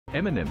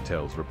Eminem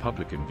tells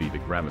Republican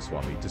Vivek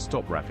Ramaswamy to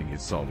stop rapping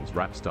his songs.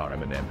 Rap star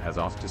Eminem has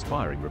asked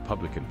aspiring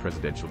Republican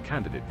presidential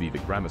candidate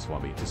Vivek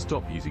Ramaswamy to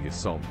stop using his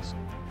songs.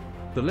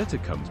 The letter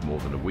comes more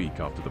than a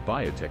week after the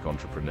biotech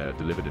entrepreneur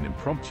delivered an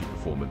impromptu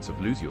performance of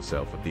Lose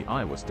Yourself at the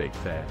Iowa State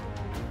Fair.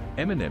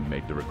 Eminem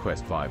made the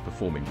request via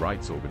performing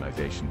rights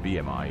organization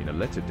BMI in a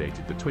letter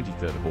dated the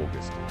 23rd of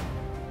August.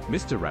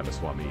 Mr.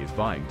 Ramaswamy is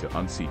vying to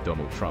unseat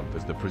Donald Trump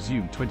as the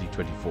presumed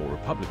 2024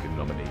 Republican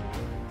nominee.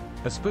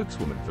 A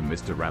spokeswoman for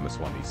Mr.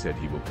 Ramaswamy said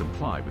he will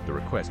comply with the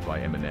request by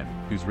Eminem,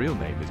 whose real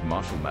name is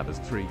Marshall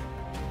Mathers III.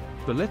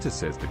 The letter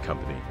says the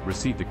company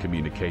received a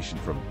communication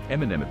from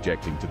Eminem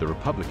objecting to the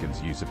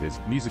Republicans' use of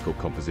his musical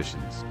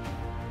compositions.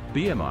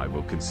 BMI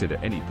will consider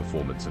any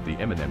performance of the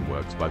Eminem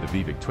works by the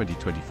Vivek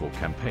 2024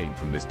 campaign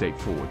from this date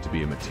forward to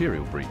be a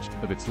material breach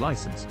of its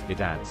license, it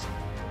adds.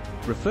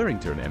 Referring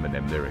to an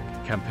Eminem lyric,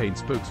 campaign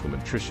spokeswoman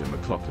Tricia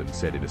McLaughlin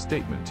said in a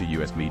statement to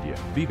U.S. media,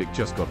 "Vivek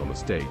just got on the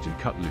stage and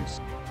cut loose.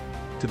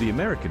 To the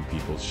American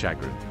people's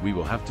chagrin, we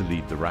will have to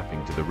leave the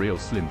rapping to the real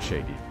Slim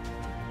Shady."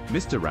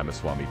 Mr.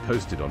 Ramaswamy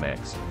posted on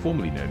X,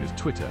 formerly known as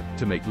Twitter,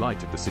 to make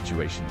light of the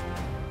situation.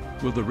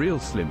 "Will the real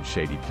Slim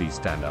Shady please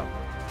stand up?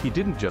 He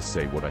didn't just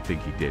say what I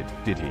think he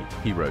did he?"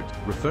 he wrote,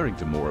 referring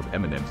to more of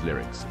Eminem's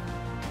lyrics.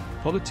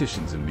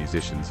 Politicians and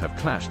musicians have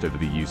clashed over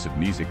the use of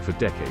music for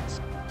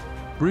decades.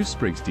 Bruce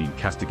Springsteen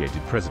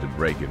castigated President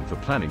Reagan for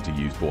planning to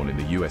use Born in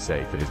the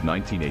USA for his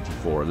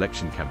 1984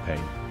 election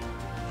campaign.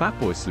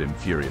 Fatboy Slim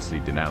furiously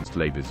denounced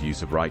Labour's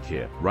use of Right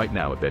Here, Right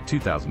Now at their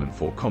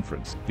 2004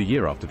 conference, the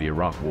year after the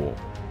Iraq War.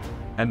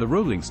 And the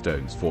Rolling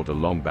Stones fought a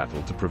long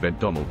battle to prevent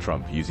Donald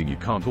Trump using "You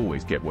Can't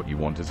Always Get What You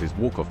Want" as his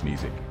walk-off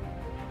music.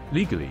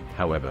 Legally,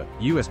 however,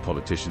 US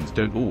politicians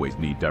don't always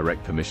need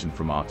direct permission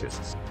from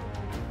artists.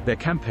 Their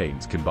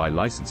campaigns can buy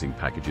licensing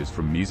packages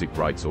from music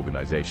rights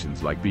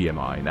organizations like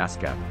BMI and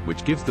ASCAP,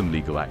 which gives them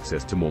legal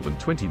access to more than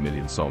 20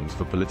 million songs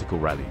for political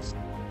rallies.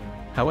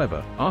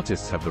 However,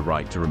 artists have the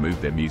right to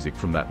remove their music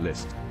from that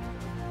list.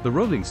 The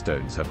Rolling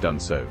Stones have done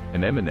so,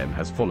 and Eminem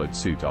has followed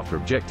suit after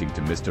objecting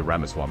to Mr.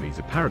 Ramaswamy's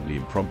apparently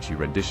impromptu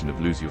rendition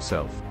of Lose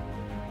Yourself.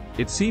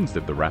 It seems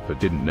that the rapper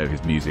didn't know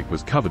his music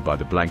was covered by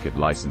the blanket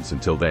license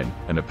until then,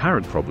 an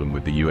apparent problem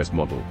with the US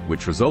model,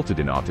 which resulted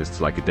in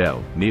artists like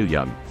Adele, Neil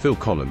Young, Phil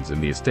Collins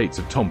and the estates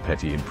of Tom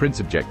Petty and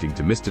Prince objecting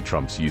to Mr.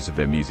 Trump's use of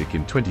their music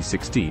in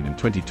 2016 and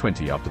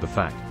 2020 after the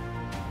fact.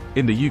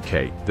 In the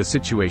UK, the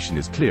situation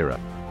is clearer.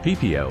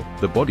 PPL,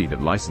 the body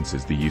that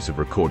licenses the use of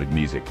recorded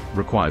music,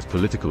 requires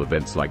political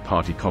events like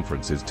party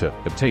conferences to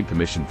obtain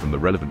permission from the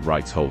relevant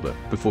rights holder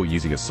before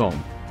using a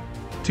song.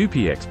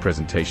 2PX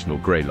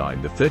presentational Grey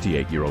Line, the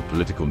 38-year-old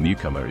political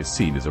newcomer, is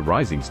seen as a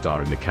rising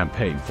star in the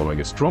campaign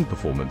following a strong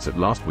performance at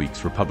last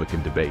week's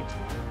Republican debate.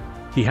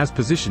 He has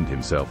positioned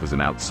himself as an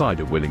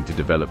outsider willing to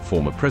develop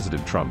former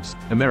President Trump's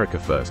America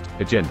First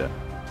agenda.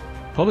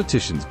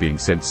 Politicians being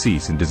sent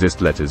cease and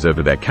desist letters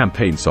over their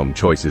campaign song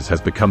choices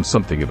has become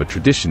something of a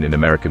tradition in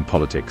American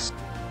politics.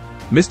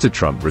 Mr.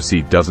 Trump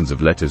received dozens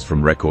of letters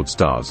from record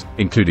stars,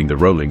 including the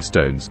Rolling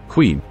Stones,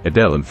 Queen,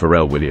 Adele and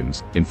Pharrell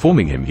Williams,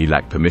 informing him he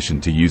lacked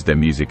permission to use their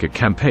music at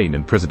campaign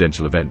and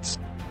presidential events.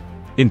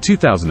 In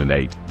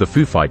 2008, the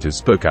Foo Fighters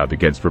spoke out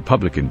against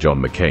Republican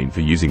John McCain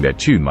for using their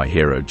tune My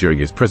Hero during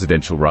his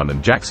presidential run,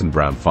 and Jackson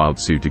Browne filed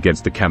suit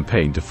against the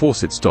campaign to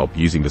force it stop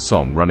using the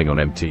song running on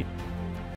empty.